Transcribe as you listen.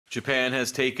Japan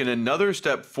has taken another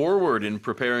step forward in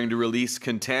preparing to release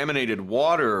contaminated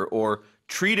water or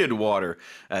treated water,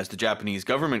 as the Japanese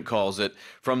government calls it,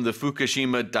 from the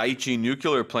Fukushima Daiichi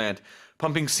nuclear plant,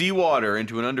 pumping seawater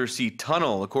into an undersea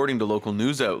tunnel, according to local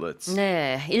news outlets.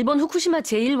 네, 일본 후쿠시마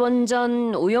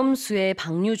제1원전 오염수의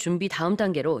방류 준비 다음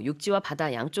단계로 육지와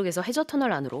바다 양쪽에서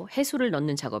해저터널 안으로 해수를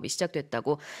넣는 작업이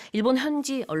시작됐다고 일본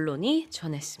현지 언론이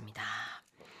전했습니다.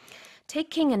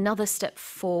 Taking another step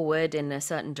forward in a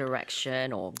certain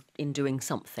direction or in doing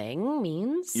something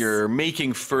means You're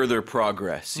making further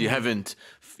progress. You haven't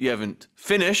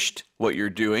finished what you're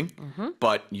doing,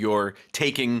 but you're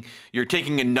taking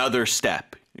another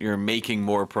step. You're making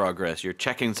more progress. You're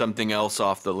checking something else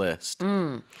off the list.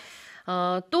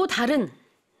 또 다른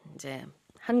이제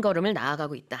한 걸음을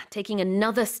나아가고 있다. Taking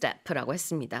another step라고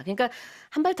했습니다. 그러니까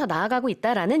한 발 더 나아가고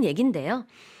있다라는 얘긴데요.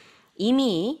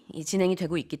 이미 진행이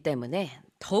되고 있기 때문에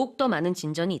더욱더 많은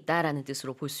진전이 있다라는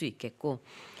뜻으로 볼 수 있겠고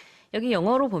여기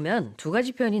영어로 보면 두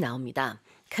가지 표현이 나옵니다.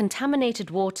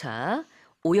 contaminated water,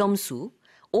 오염수,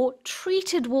 or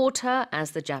treated water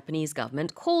as the Japanese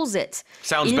government calls it.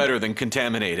 Sounds better than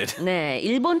contaminated. 네,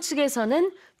 일본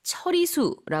측에서는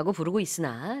처리수라고 부르고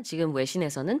있으나 지금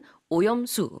외신에서는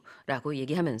오염수라고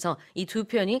얘기하면서 이 두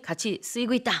표현이 같이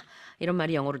쓰이고 있다. 이런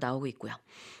말이 영어로 나오고 있고요.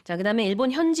 자, 그다음에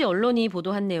일본 현지 언론이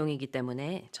보도한 내용이기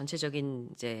때문에 전체적인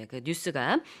이제 그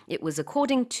뉴스가 It was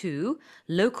according to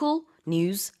local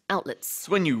news outlets.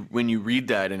 When you read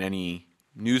that in any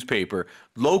newspaper,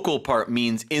 local part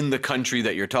means in the country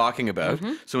that you're talking about.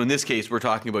 So in this case, we're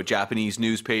talking about Japanese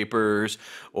newspapers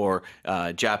or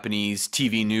Japanese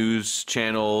TV news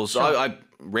channels,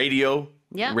 radio.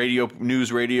 Yeah. Radio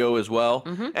as well.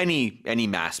 Any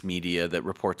mass media that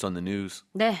reports on the news.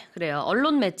 네, 그래요.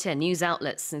 언론 매체, news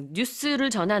outlets, 뉴스를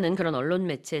전하는 그런 언론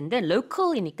매체인데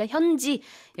local이니까 현지.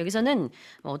 여기서는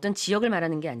어떤 지역을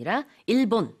말하는 게 아니라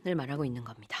일본을 말하고 있는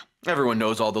겁니다. Everyone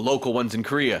knows all the local ones in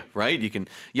Korea, right? You can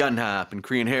Yonhap and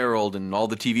Korean Herald and all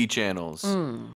the TV channels.